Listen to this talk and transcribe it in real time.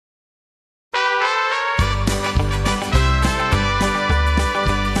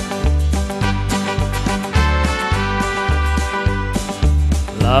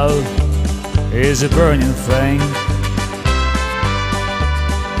is a burning flame,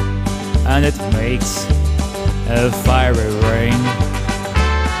 and it makes a fiery rain.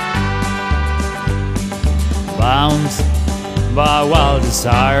 Bound by wild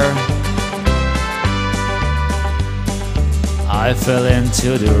desire, I fell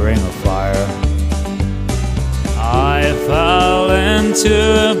into the ring of fire. I fell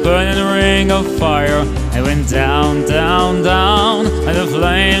into a burning ring of fire. I went down, down, down, and the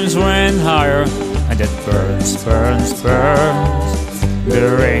flames went higher. And it burns, burns, burns,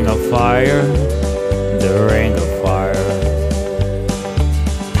 the ring of fire, the ring of fire.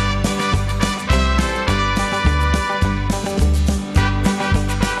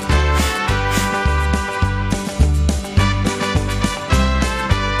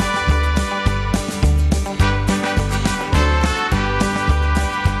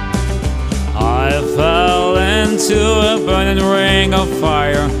 I fell into a burning ring of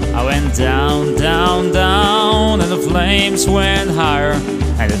fire. I went down, down, down, and the flames went higher.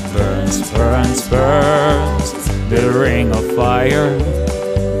 And it burns, burns, burns, the ring of fire,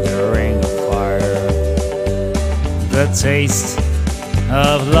 the ring of fire. The taste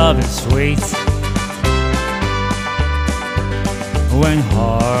of love is sweet when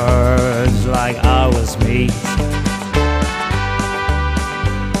hearts like ours meet.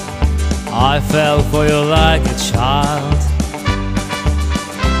 I fell for you like a child.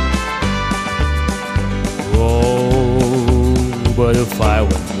 Oh, but the fire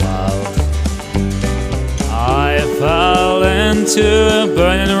went wild. I fell into a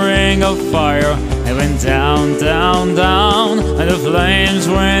burning ring of fire. I went down, down, down, and the flames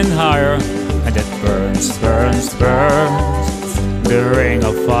went higher. And it burns, burns, burns, the ring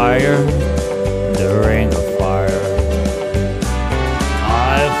of fire, the ring of fire.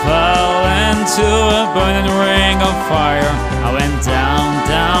 I fell into a burning ring of fire. I went down,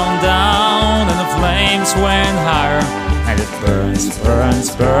 down, down, and the flames went higher. And it burns,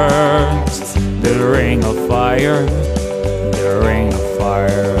 burns, burns, the ring of fire, the ring